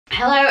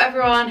Hello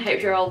everyone, hope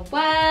you're all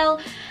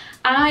well.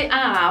 I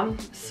am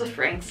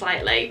suffering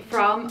slightly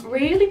from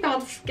really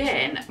bad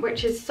skin,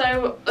 which is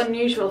so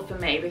unusual for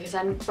me because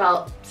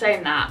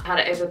saying that, I've had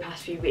it over the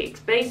past few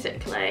weeks.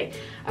 Basically,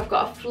 I've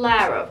got a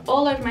flare up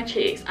all over my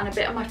cheeks and a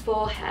bit on my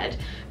forehead,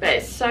 but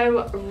it's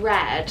so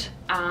red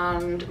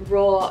and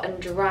raw and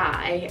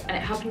dry, and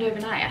it happened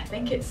overnight. I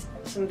think it's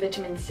some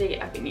vitamin C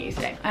I've been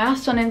using. I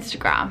asked on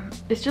Instagram,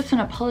 it's just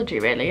an apology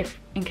really, if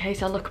in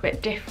case I look a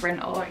bit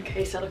different or in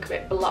case I look a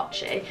bit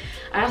blotchy.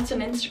 I asked on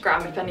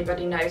Instagram if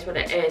anybody knows what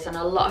it is, and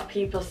a lot of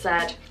people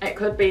said it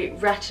could be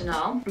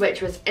retinol,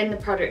 which was in the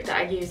product that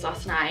I used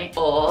last night,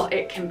 or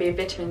it can be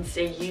vitamin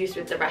C used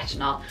with the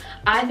retinol.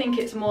 I think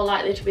it's more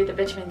likely to be the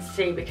vitamin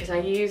C because I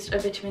used a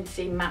vitamin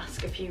C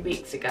mask a few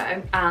weeks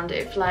ago and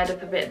it flared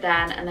up a bit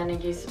then, and then I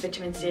used the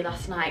vitamin C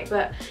last night.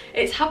 But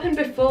it's happened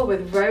before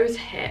with rose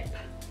hip.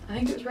 I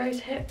think it was rose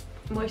hip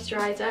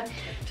moisturizer.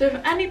 So if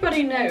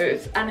anybody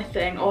knows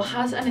anything or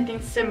has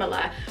anything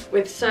similar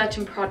with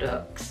certain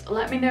products,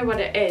 let me know what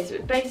it is.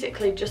 It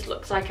basically just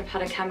looks like I've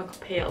had a chemical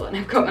peel and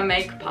I've got my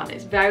makeup on.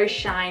 It's very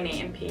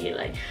shiny and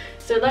peely.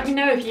 So let me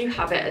know if you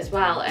have it as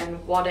well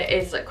and what it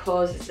is that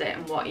causes it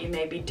and what you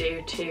maybe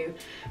do to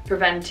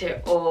prevent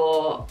it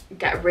or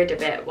get rid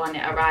of it when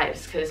it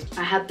arrives, because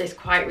I had this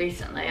quite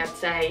recently. I'd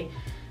say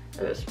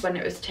it was when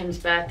it was Tim's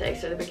birthday,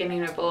 so the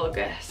beginning of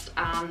August,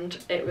 and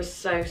it was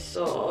so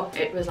sore.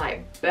 It was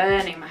like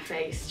burning my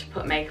face to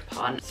put makeup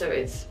on, so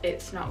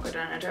it's not good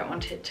and I don't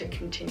want it to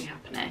continue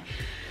happening.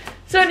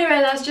 So anyway,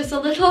 that's just a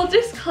little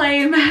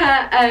disclaimer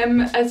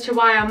as to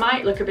why I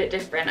might look a bit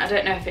different. I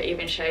don't know if it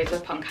even shows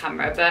up on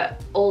camera,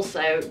 but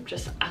also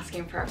just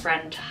asking for a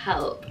friend to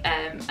help,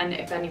 and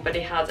if anybody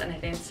has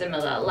anything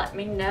similar, let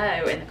me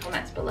know in the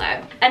comments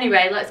below.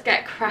 Anyway, let's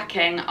get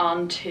cracking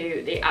on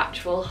to the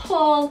actual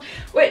haul,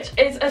 which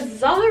is a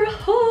ZARA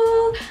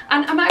haul,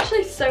 and I'm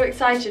actually so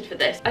excited for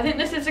this. I think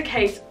this is a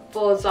case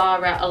for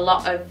ZARA a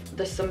lot of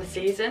the summer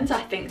seasons.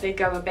 I think they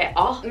go a bit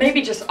off,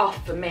 maybe just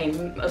off for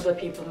me. Other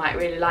people might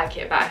really like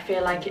it, but I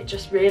feel like it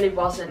just really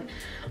wasn't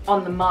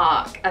on the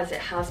mark as it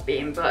has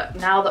been. But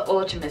now that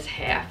autumn is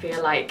here, I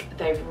feel like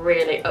they've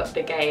really upped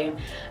the game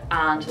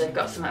and they've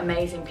got some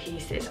amazing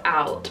pieces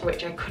out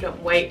which I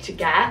couldn't wait to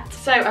get.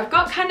 So I've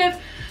got kind of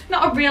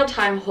not a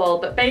real-time haul,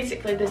 but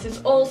basically this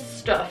is all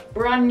stuff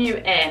brand new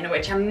in,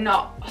 which I'm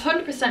not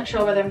 100%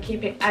 sure whether I'm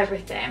keeping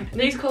everything.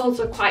 These hauls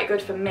are quite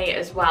good for me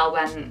as well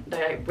when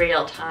they're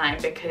real time,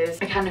 because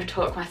I kind of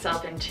talk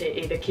myself into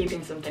either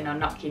keeping something or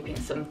not keeping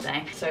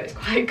something, so it's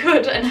quite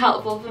good and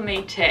helpful for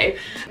me too.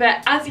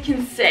 But as you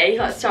can see,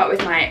 let's start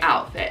with my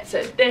outfit.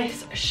 So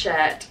this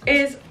shirt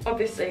is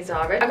obviously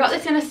ZARA. I got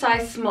this in a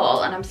size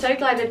small and I'm so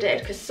glad I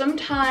did, because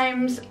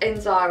sometimes in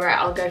ZARA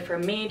I'll go for a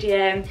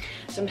medium,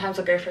 sometimes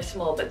I'll go for a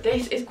small, but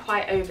this is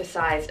quite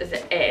oversized as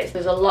it is.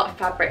 There's a lot of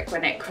fabric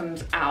when it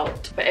comes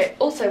out, but it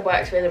also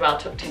works really well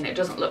tucked in. It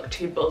doesn't look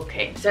too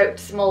bulky, so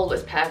small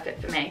was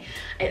perfect for me.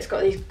 It's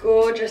got these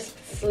gorgeous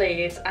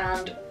sleeves,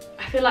 and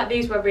I feel like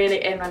these were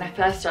really in when I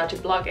first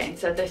started blogging,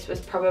 so this was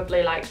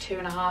probably like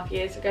 2.5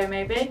 years ago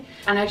maybe.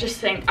 And I just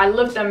think I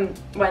loved them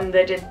when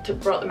they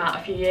brought them out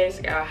a few years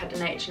ago. I had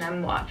an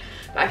H&M one,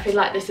 but I feel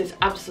like this has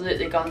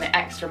absolutely gone the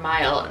extra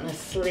mile, and the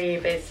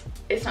sleeve is,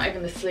 it's not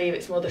even the sleeve,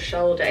 it's more the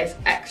shoulder, it's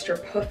extra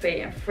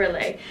puffy and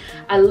frilly.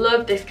 I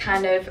love this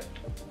kind of,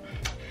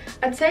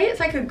 I'd say it's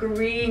like a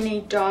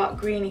greeny, dark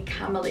greeny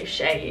camel-y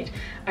shade.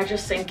 I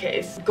just think it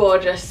is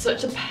gorgeous,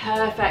 such a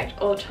perfect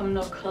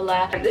autumnal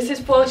colour. This is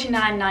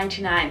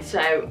 $49.99,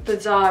 so for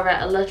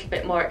ZARA a little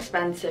bit more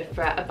expensive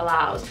for a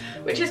blouse,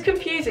 which is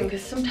confusing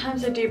because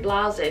sometimes I do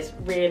blouses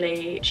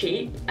really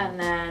cheap and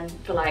then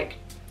for like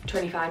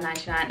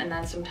 $25.99, and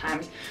then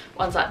sometimes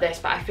ones like this,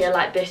 but I feel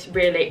like this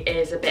really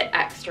is a bit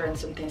extra and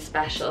something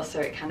special, so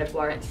it kind of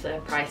warrants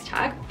the price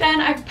tag. Then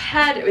I've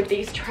paired it with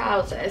these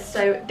trousers.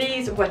 So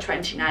these were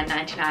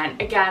 $29.99,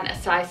 again a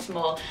size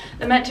small.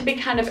 They're meant to be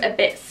kind of a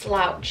bit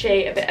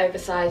slouchy, a bit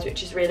oversized,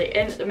 which is really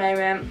in at the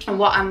moment. And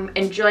what I'm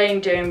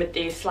enjoying doing with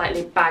these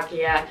slightly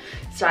baggier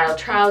style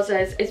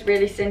trousers is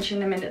really cinching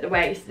them in at the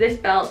waist. This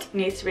belt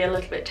needs to be a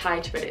little bit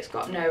tighter, but it's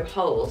got no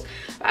holes,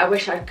 but I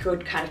wish I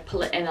could kind of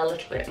pull it in a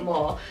little bit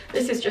more.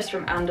 This is just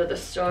from Under the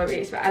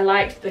Stories, but I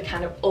liked the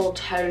kind of all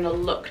tonal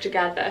look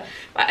together.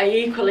 But I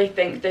equally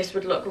think this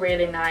would look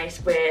really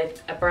nice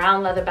with a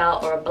brown leather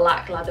belt or a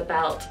black leather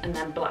belt, and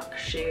then black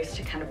shoes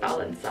to kind of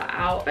balance that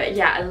out. But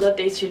yeah, I love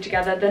these two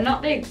together. They're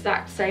not the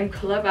exact same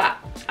colour, but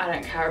I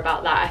don't care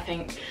about that. I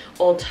think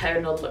all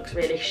tonal looks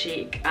really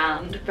chic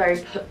and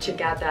very put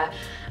together.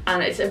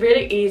 And it's a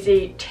really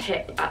easy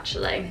tip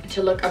actually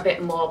to look a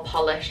bit more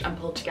polished and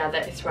pulled together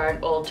is to wear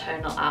an all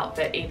tonal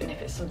outfit, even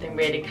if it's something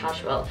really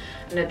casual.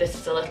 I know this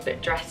is a little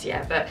bit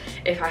dressier, but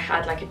if I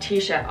had like a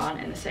t-shirt on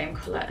in the same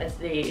colour as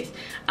these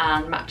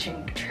and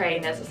matching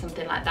trainers or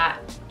something like that,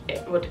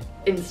 it would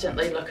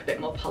instantly look a bit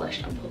more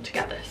polished and pulled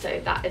together.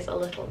 So that is a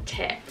little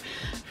tip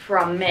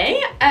from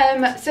me.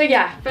 So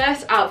yeah,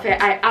 first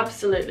outfit, I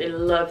absolutely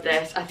love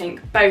this. I think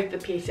both the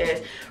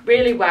pieces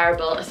really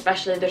wearable,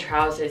 especially the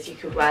trousers. You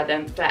could wear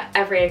them for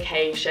every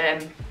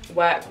occasion,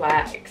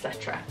 workwear,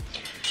 etc.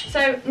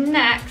 So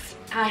next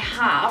I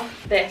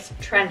have this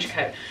trench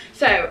coat.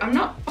 So I'm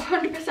not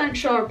 100%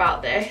 sure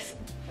about this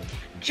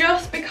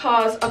just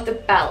because of the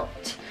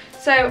belt.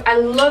 So I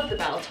love the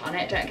belt on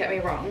it, don't get me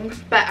wrong,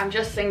 but I'm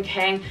just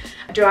thinking,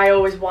 do I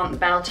always want the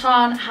belt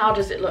on? How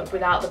does it look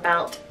without the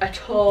belt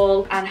at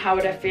all? And how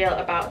would I feel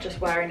about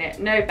just wearing it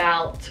no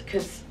belt?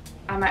 Because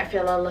I might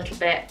feel a little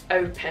bit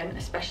open,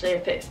 especially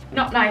if it's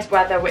not nice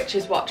weather, which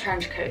is what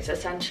trench coats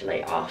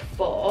essentially are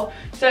for.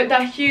 So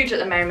they're huge at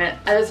the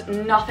moment. There's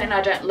nothing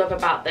I don't love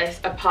about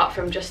this apart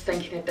from just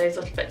thinking of those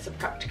little bits of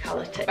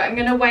practicality. But I'm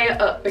gonna weigh it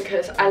up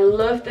because I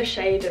love the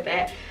shade of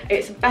it.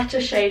 It's a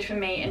better shade for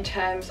me in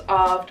terms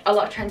of, a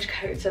lot of trench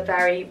coats are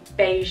very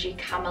beigey,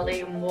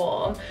 camely and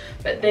warm,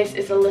 but this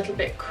is a little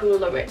bit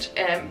cooler, which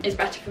is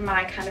better for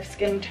my kind of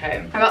skin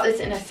tone. I got this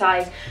in a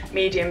size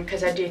medium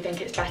because I do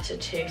think it's better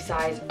to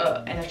size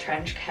up in a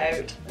trench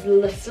coat.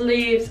 The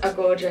sleeves are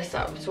gorgeous.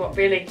 That's what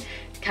really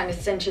kind of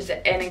cinches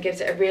it in and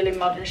gives it a really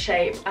modern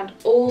shape. And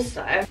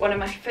also, one of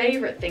my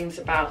favourite things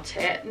about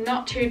it,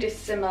 not too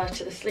dissimilar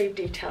to the sleeve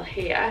detail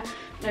here,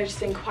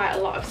 noticing quite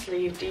a lot of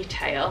sleeve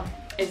detail,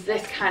 is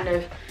this kind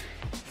of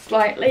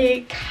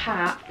slightly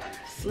cap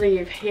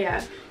sleeve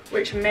here,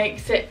 which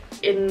makes it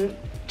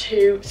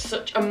into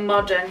such a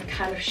modern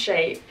kind of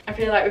shape. I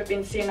feel like we've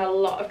been seeing a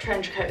lot of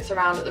trench coats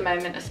around at the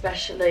moment,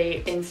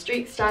 especially in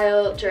street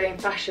style, during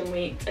fashion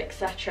weeks,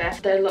 etc.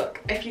 They look,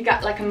 if you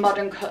get like a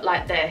modern cut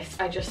like this,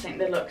 I just think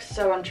they look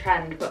so on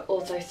trend, but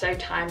also so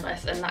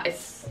timeless, and that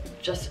is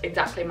just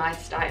exactly my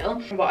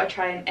style. What I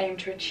try and aim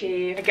to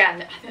achieve.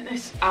 Again, I think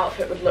this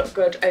outfit would look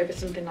good over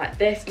something like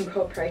this,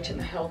 incorporating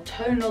the whole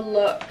tonal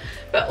look,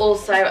 but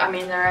also, I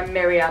mean, there are a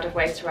myriad of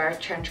ways to wear a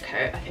trench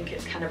coat. I think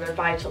it's kind of a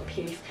vital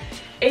piece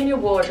in your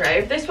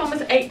wardrobe. This one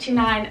was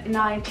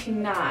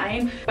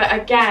 $89.99, but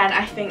again,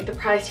 I think the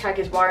price tag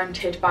is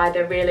warranted by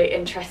the really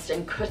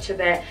interesting cut of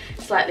it,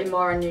 slightly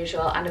more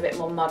unusual and a bit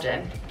more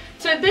modern.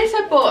 So this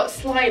I bought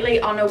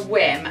slightly on a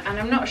whim, and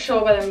I'm not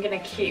sure whether I'm going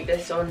to keep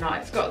this or not.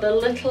 It's got the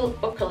little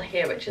buckle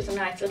here, which is a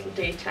nice little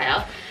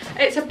detail.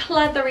 It's a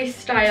pleathery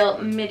style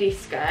midi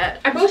skirt.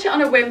 I bought it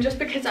on a whim just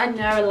because I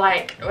know I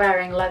like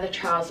wearing leather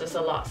trousers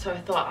a lot, so I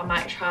thought I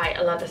might try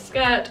a leather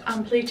skirt,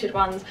 and pleated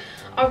ones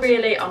are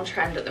really on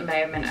trend at the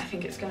moment. I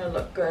think it's going to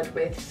look good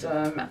with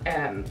some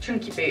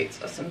chunky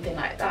boots or something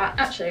like that.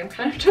 Actually, I'm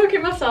kind of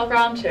talking myself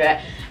around to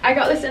it. I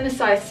got this in a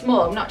size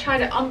small. I've not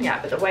tried it on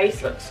yet, but the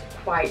waist looks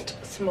quite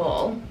small.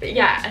 But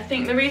yeah, I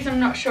think the reason I'm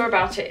not sure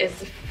about it is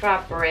the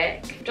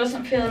fabric. It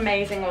doesn't feel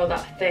amazing or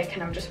that thick,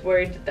 and I'm just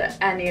worried that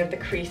any of the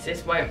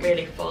creases won't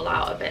really fall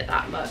out of it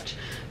that much.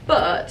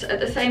 But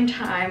at the same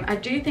time, I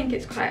do think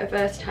it's quite a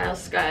versatile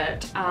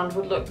skirt and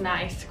would look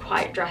nice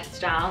quite dressed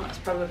down. That's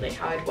probably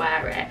how I'd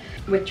wear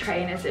it. With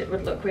trainers, it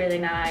would look really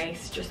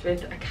nice, just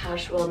with a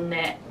casual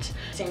knit.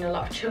 I've seen a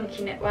lot of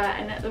chunky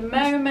knitwear in at the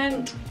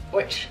moment,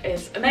 which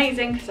is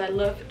amazing because I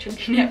love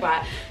chunky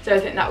knitwear. So I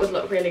think that would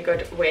look really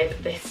good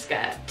with this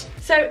skirt.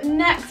 So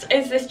next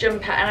is this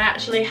jumper, and I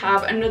actually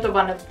have another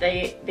one of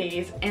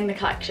these in the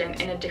collection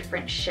in a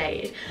different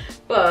shade.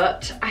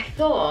 But I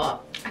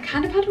thought, I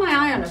kind of had my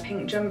eye on a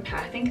pink jumper.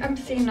 I think I'm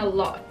seeing a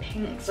lot of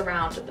pinks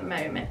around at the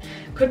moment.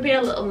 Could be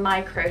a little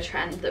micro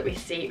trend that we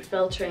see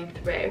filtering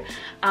through.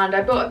 And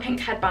I bought a pink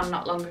headband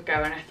not long ago,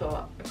 and I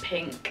thought a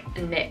pink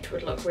knit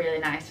would look really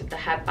nice with the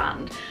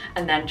headband,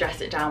 and then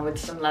dress it down with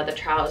some leather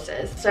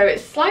trousers. So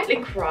it's slightly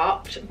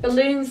cropped,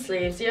 balloon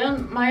sleeves.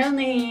 My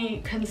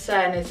only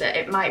concern is that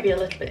it might be a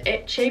little bit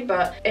itchy,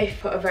 but if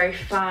put a very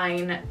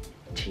fine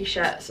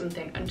t-shirt,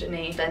 something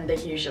underneath, then they're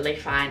usually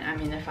fine. I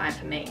mean, they're fine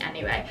for me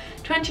anyway.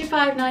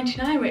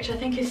 $25.99, which I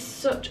think is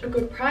such a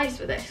good price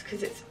for this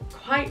because it's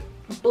quite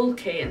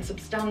bulky and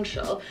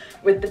substantial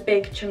with the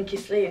big chunky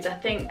sleeves. I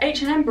think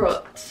H&M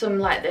brought some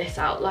like this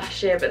out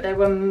last year, but they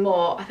were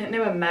more, I think they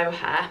were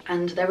mohair,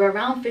 and they were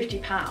around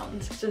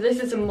 £50. So this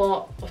is a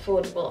more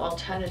affordable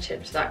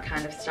alternative to that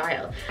kind of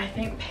style. I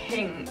think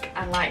pink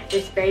and like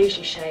this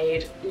beigey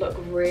shade look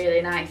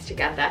really nice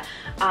together,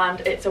 and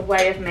it's a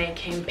way of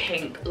making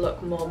pink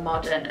look more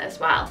modern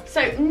as well.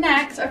 So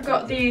next I've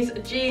got these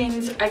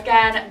jeans,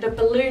 again the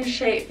balloon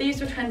shape.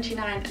 These were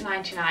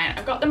 $29.99.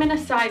 I've got them in a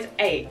size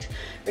 8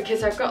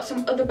 because I've got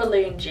some other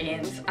balloon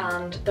jeans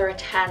and they're a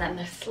 10 and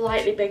they're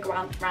slightly big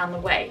around the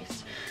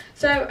waist.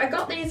 So I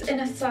got these in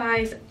a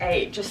size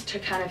 8 just to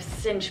kind of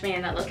cinch me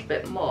in a little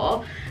bit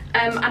more.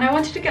 And I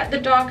wanted to get the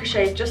darker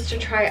shade just to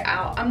try it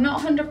out. I'm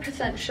not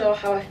 100% sure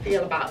how I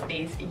feel about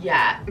these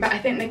yet, but I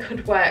think they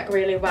could work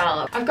really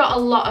well. I've got a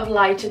lot of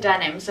lighter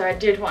denim, so I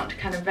did want to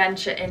kind of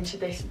venture into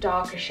this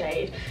darker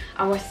shade,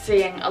 and we're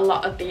seeing a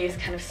lot of these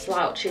kind of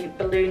slouchy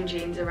balloon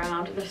jeans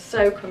around. They're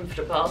so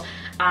comfortable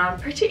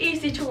and pretty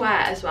easy to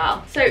wear as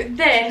well. So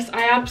this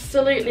I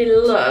absolutely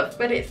love,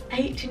 but it's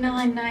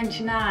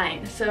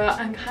 $89.99, so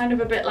I'm kind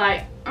of a bit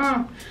like,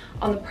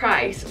 on the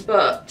price,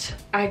 but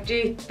I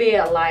do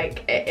feel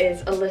like it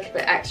is a little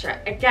bit extra.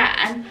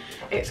 Again,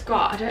 it's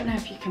got, I don't know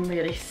if you can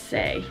really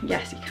see,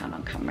 yes you can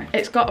on camera,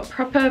 it's got a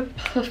proper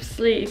puff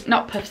sleeve,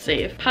 not puff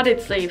sleeve,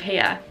 padded sleeve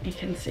here, you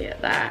can see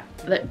it there,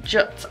 that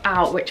juts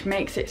out, which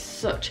makes it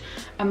such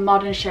a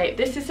modern shape.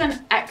 This is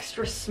an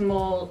extra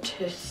small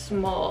to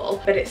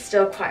small, but it's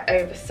still quite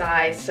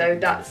oversized, so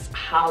that's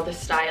how the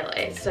style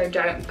is. So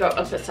don't go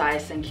up a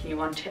size thinking you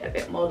want it a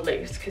bit more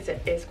loose, because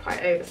it is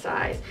quite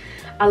oversized.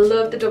 I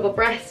love the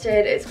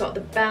double-breasted. It's got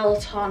the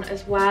belt on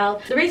as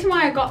well. The reason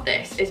why I got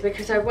this is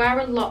because I wear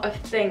a lot of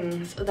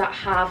things that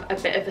have a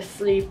bit of a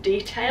sleeve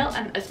detail,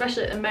 and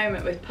especially at the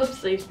moment with puff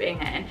sleeves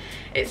being in,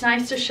 it's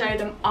nice to show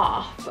them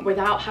off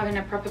without having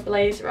a proper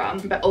blazer on,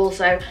 but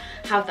also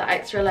have that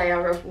extra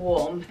layer of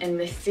warmth in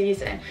this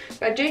season.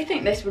 But I do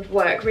think this would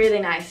work really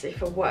nicely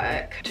for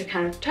work. To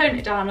kind of tone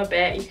it down a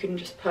bit, you can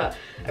just put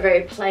a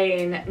very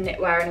plain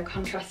knitwear in a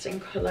contrasting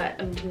colour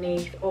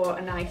underneath, or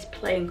a nice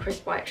plain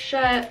crisp white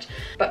shirt.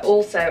 But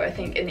also I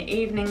think in the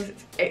evenings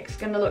it's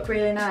going to look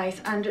really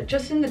nice, and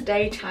just in the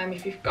daytime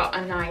if you've got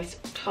a nice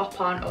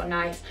top on or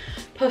nice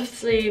puff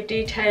sleeve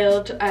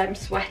detailed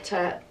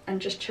sweater, and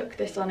just chuck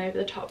this on over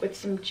the top with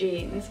some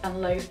jeans and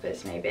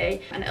loafers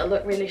maybe, and it'll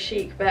look really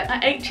chic. But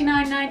at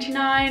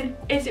 £89.99,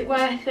 is it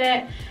worth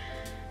it?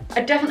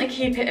 I'd definitely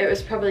keep it. It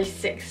was probably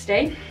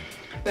 £60.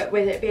 But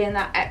with it being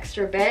that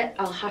extra bit,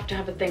 I'll have to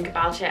have a think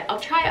about it. I'll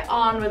try it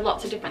on with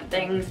lots of different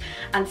things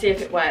and see if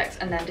it works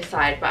and then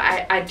decide, but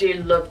I do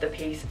love the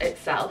piece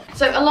itself.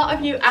 So a lot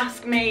of you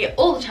ask me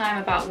all the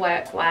time about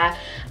workwear,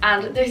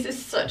 and this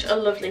is such a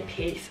lovely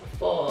piece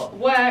for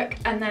work,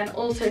 and then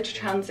also to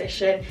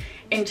transition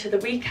into the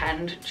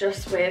weekend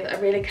just with a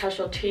really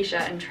casual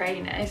t-shirt and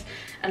trainers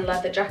and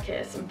leather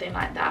jacket or something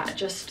like that.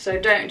 So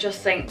don't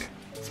just think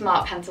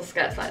smart pencil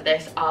skirts like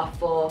this are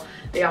for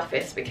the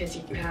office, because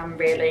you can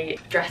really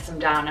dress them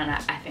down, and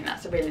I think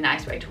that's a really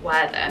nice way to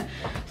wear them.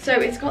 So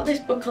it's got this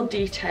buckle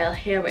detail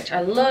here, which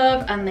I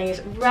love, and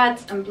these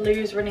reds and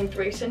blues running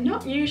through, so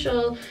not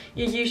your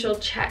usual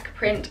check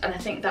print, and I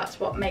think that's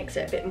what makes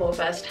it a bit more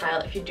versatile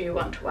if you do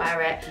want to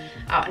wear it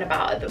out and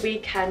about at the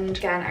weekend.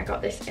 Again, I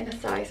got this in a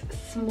size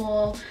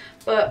small,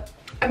 but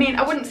I mean,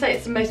 I wouldn't say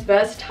it's the most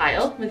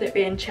versatile with it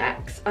being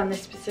checks on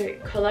this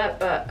specific colour,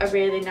 but a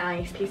really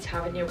nice piece to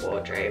have in your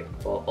wardrobe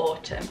for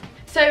autumn.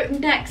 So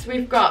next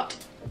we've got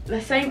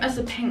the same as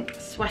the pink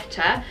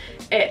sweater.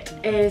 It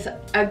is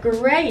a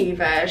grey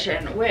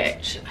version,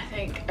 which I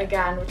think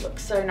again would look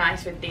so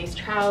nice with these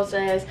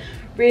trousers.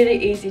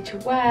 Really easy to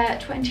wear,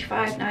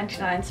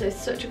 £25.99, so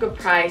it's such a good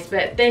price.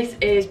 But this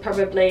is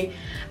probably,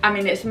 I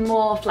mean, it's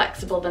more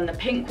flexible than the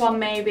pink one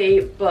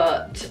maybe,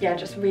 but yeah,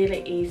 just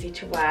really easy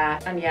to wear,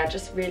 and yeah,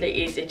 just really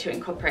easy to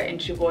incorporate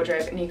into your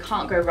wardrobe, and you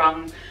can't go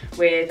wrong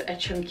with a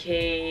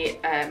chunky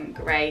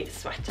grey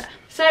sweater.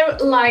 So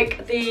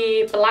like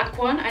the black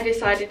one, I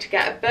decided to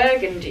get a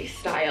burgundy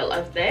style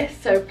of this,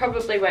 so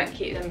probably won't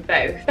keep them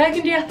both.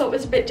 Burgundy I thought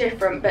was a bit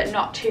different, but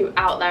not too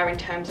out there in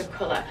terms of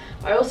colour.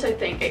 I also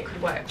think it could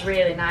work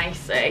really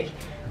nicely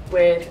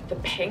with the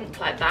pink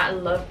like that. I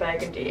love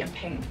burgundy and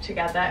pink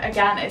together.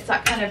 Again, it's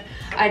that kind of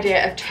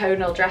idea of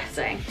tonal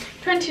dressing.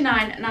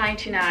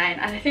 £29.99,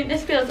 and I think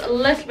this feels a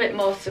little bit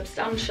more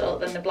substantial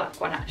than the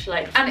black one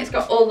actually, and it's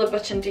got all the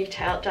button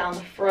detail down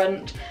the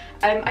front.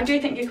 I do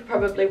think you could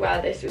probably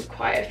wear this with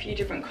quite a few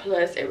different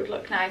colours. It would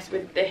look nice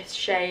with this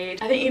shade.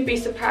 I think you'd be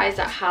surprised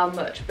at how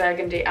much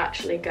burgundy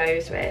actually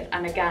goes with,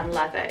 and again,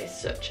 leather is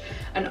such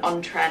an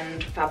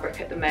on-trend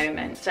fabric at the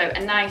moment, so a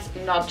nice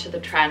nod to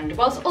the trend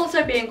whilst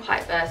also being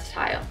quite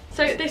versatile.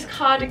 So this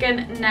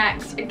cardigan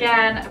next,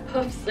 again, a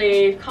puff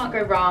sleeve, can't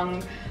go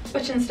wrong.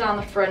 Buttons down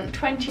the front,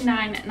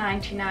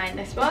 £29.99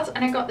 this was,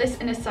 and I got this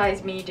in a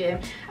size medium.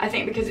 I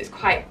think because it's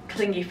quite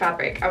clingy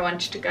fabric, I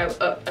wanted to go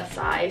up a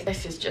size.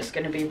 This is just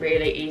going to be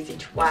really easy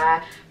to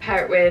wear.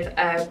 Pair it with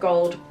a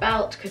gold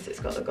belt because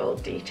it's got the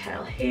gold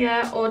detail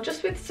here, or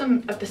just with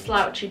some of the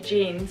slouchy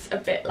jeans, a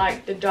bit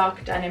like the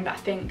dark denim, but I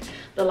think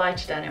the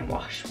lighter denim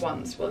wash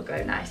ones will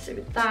go nicely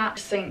with that.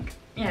 Just think,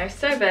 you know,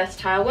 so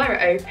versatile. Wear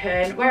it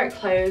open, wear it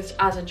closed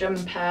as a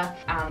jumper,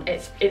 and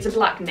it's a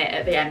black knit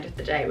at the end of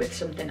the day with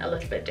something a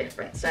little bit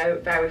different, so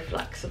very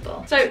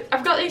flexible. So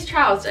I've got these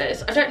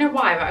trousers, I don't know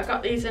why, but I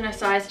got these in a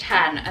size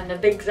 10, and they're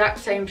the exact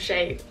same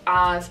shape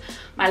as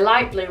my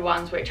light blue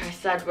ones, which I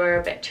said were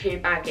a bit too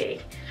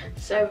baggy.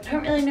 So I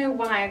don't really know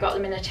why I got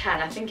them in a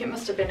 10. I think it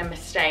must have been a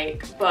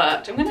mistake,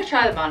 but I'm going to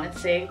try them on and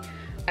see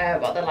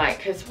what they're like,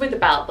 because with the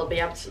belt they'll be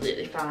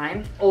absolutely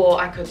fine,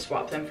 or I could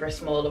swap them for a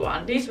smaller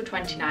one. These were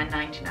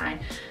 £29.99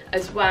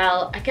 as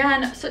well.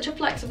 Again, such a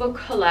flexible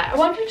colour. I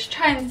wanted to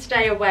try and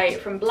stay away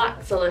from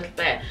blacks a little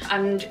bit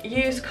and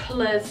use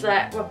colours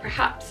that were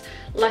perhaps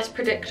less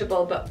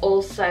predictable but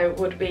also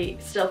would be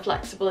still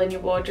flexible in your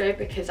wardrobe,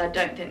 because I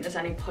don't think there's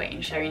any point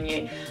in showing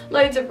you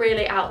loads of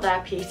really out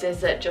there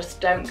pieces that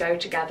just don't go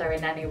together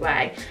in any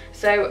way.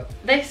 So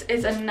this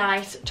is a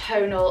nice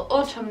tonal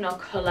autumnal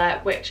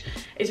colour, which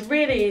is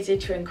really easy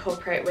to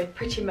incorporate with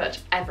pretty much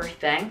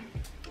everything.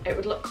 It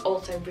would look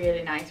also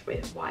really nice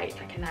with white,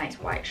 like a nice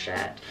white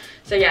shirt.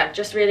 So yeah,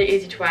 just really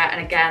easy to wear,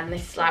 and again,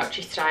 this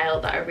slouchy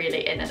style that are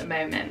really in at the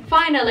moment.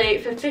 Finally,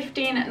 for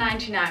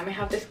 £15.99, we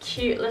have this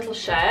cute little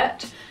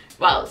shirt.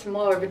 well, it's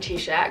more of a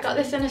t-shirt. I got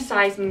this in a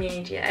size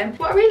medium.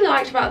 What I really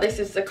liked about this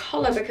is the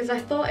collar, because I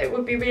thought it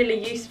would be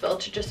really useful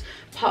to just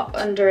pop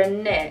under a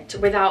knit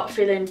without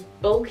feeling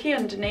bulky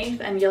underneath,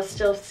 and you'll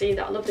still see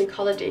that lovely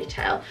collar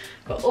detail,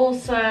 but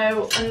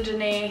also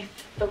underneath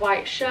the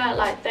white shirt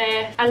like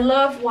this. I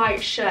love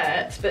white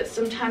shirts, but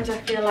sometimes I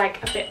feel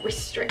like a bit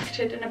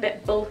restricted and a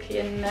bit bulky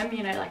in them,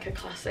 you know, like a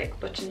classic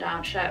button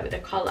down shirt with a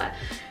collar.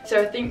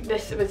 So I think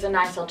this was a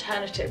nice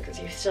alternative because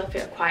you still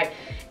feel quite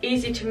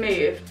easy to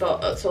move,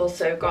 but it's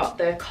also got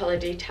the collar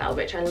detail,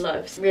 which I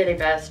love. It's really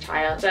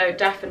versatile, so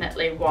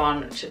definitely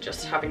one to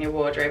just have in your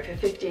wardrobe for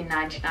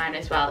 $15.99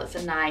 as well. It's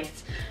a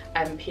nice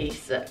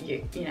piece that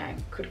you know,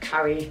 could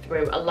carry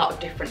through a lot of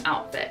different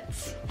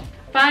outfits.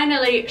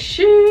 Finally,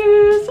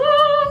 shoes.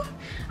 Oh,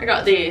 I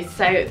got these.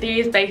 So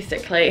these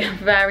basically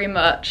very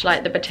much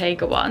like the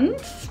Bottega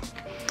ones,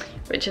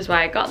 which is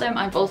why I got them.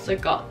 I've also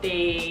got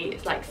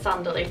these like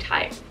sandally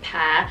type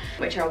pair,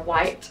 which are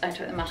white. I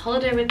took them on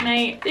holiday with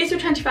me. These were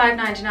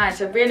 $25.99,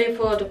 so really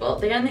affordable.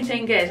 The only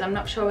thing is, I'm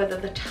not sure whether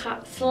the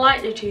tap's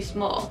slightly too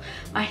small.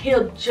 My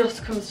heel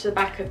just comes to the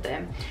back of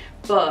them,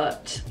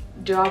 but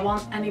do I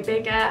want any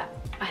bigger?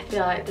 I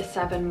feel like the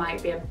 7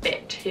 might be a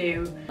bit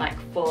too like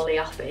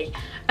fally offy,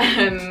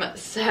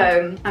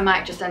 so I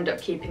might just end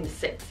up keeping the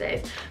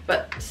 6s,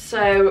 but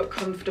so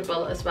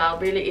comfortable as well,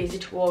 really easy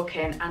to walk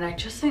in, and I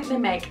just think they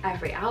make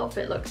every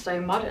outfit look so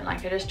modern.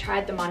 Like I just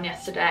tried them on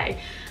yesterday.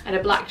 I had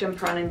a black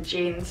jumper on and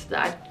jeans that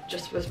I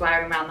just was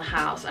wearing around the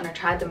house, and I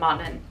tried them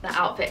on and the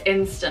outfit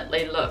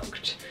instantly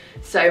looked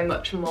so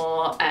much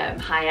more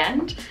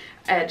high-end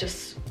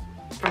just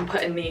from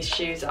putting these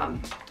shoes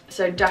on.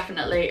 So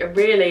definitely a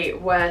really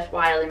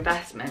worthwhile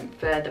investment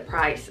for the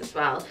price as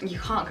well. You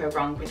can't go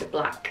wrong with the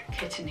black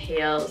kitten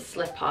heels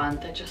slip-on.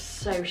 They're just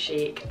so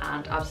chic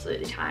and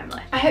absolutely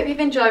timeless. I hope you've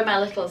enjoyed my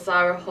little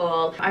Zara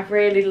haul. I've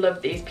really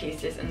loved these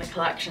pieces in the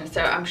collection,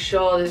 so I'm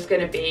sure there's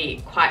going to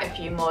be quite a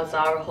few more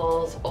Zara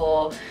hauls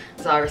or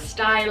Zara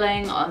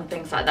styling and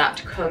things like that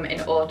to come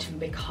in autumn,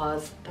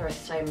 because there are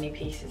so many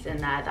pieces in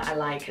there that I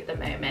like at the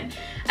moment.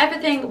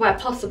 Everything where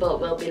possible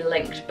will be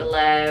linked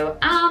below,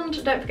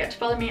 and don't forget to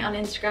follow me on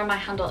Instagram. My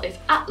handle is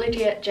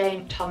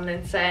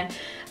 @Lydia_Tomlinson,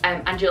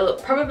 and you'll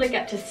probably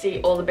get to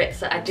see all the bits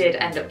that I did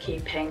end up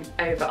keeping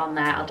over on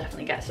there. I'll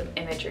definitely get some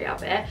imagery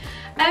of it.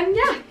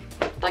 Yeah,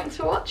 thanks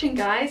for watching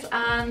guys,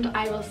 and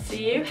I will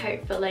see you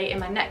hopefully in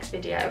my next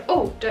video.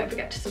 Oh, don't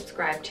forget to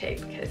subscribe too,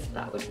 because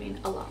that would mean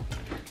a lot.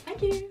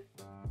 Thank you.